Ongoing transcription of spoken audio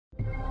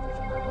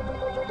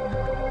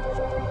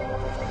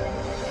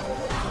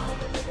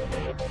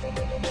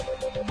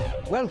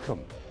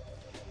Welcome.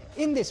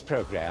 In this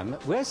program,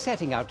 we're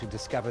setting out to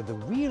discover the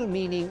real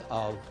meaning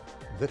of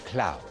the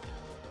cloud.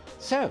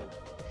 So,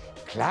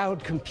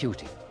 cloud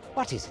computing,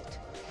 what is it?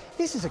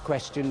 This is a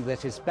question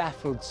that has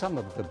baffled some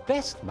of the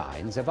best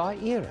minds of our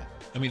era.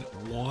 I mean,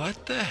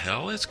 what the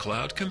hell is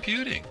cloud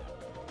computing?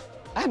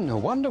 And no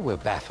wonder we're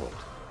baffled.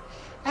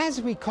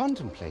 As we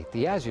contemplate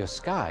the azure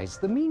skies,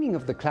 the meaning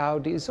of the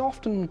cloud is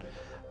often,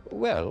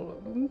 well,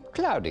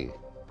 cloudy.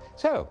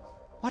 So,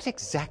 what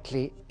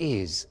exactly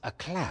is a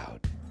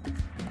cloud?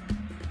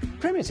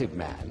 Primitive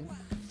man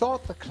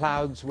thought the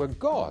clouds were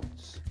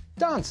gods,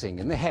 dancing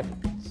in the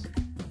heavens.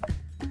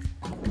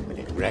 When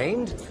it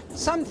rained,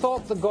 some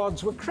thought the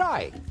gods were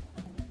crying.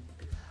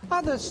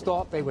 Others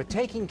thought they were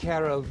taking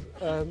care of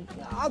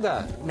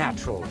other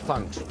natural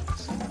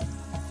functions.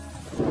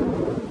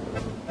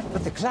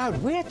 But the cloud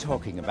we're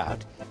talking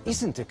about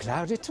isn't a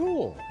cloud at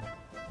all.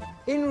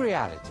 In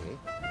reality,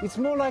 it's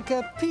more like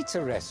a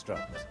pizza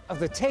restaurant of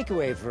the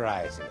takeaway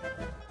variety.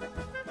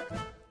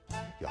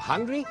 You're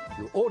hungry,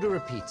 you order a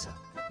pizza.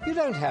 You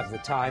don't have the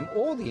time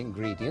or the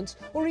ingredients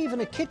or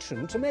even a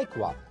kitchen to make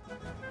one.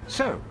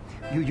 So,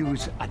 you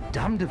use a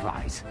dumb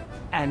device,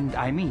 and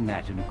I mean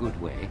that in a good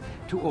way,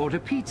 to order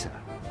pizza.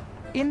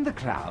 In the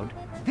cloud,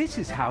 this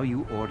is how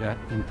you order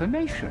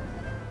information.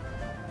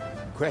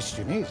 The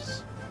question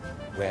is,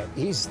 where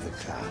is the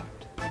cloud?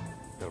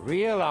 The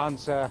real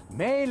answer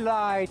may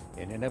lie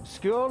in an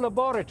obscure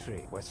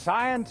laboratory where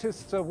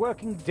scientists are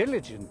working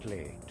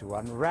diligently to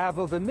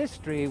unravel the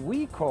mystery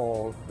we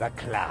call the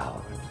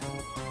cloud.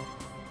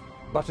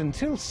 But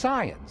until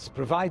science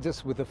provides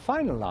us with a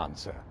final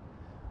answer,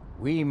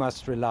 we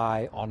must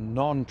rely on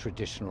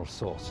non-traditional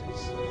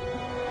sources.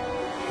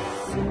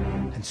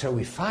 And so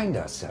we find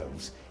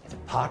ourselves at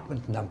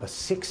apartment number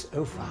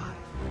 605.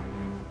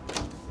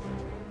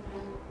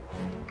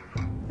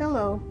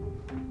 Hello.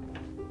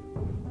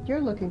 You're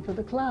looking for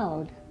the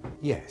cloud.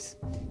 Yes.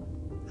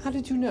 How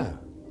did you know?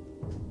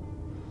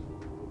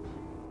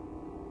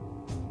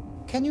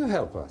 Can you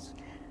help us?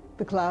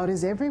 The cloud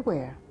is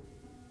everywhere.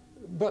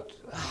 But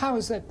how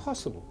is that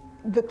possible?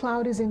 The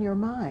cloud is in your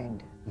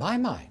mind. My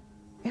mind?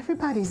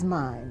 Everybody's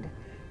mind.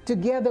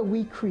 Together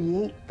we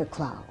create the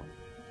cloud.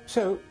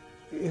 So,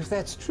 if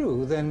that's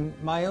true, then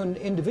my own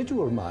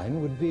individual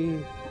mind would be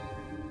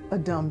a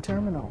dumb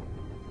terminal.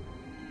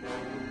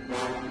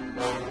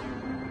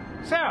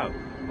 So,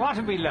 what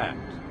have we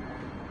learned?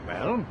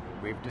 Well,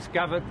 we've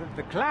discovered that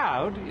the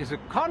cloud is a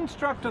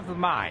construct of the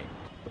mind.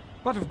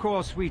 But of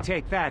course, we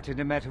take that in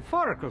a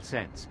metaphorical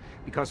sense,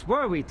 because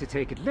were we to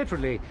take it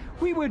literally,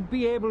 we would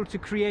be able to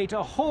create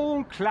a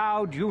whole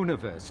cloud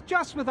universe,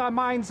 just with our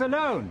minds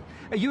alone.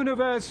 A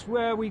universe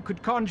where we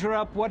could conjure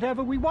up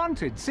whatever we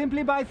wanted,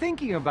 simply by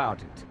thinking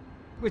about it.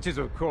 Which is,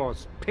 of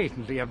course,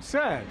 patently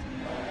absurd.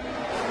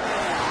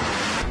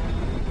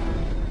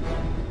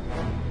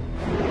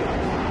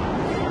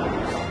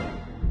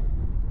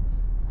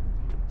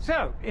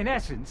 So, in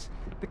essence,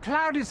 the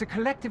cloud is a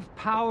collective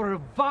power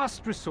of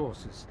vast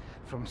resources,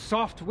 from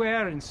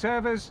software and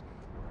servers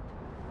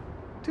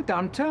to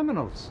dumb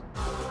terminals.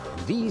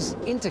 These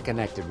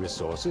interconnected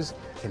resources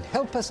can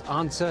help us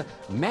answer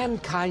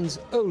mankind's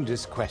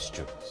oldest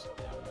questions,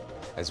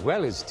 as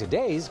well as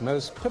today's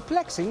most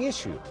perplexing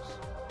issues.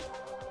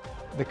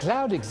 The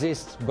cloud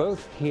exists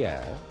both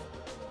here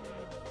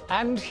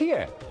and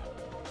here.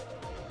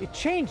 It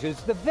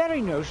changes the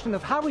very notion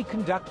of how we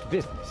conduct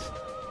business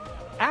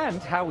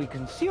and how we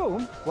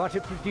consume what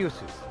it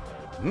produces.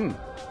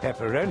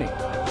 Pepperoni.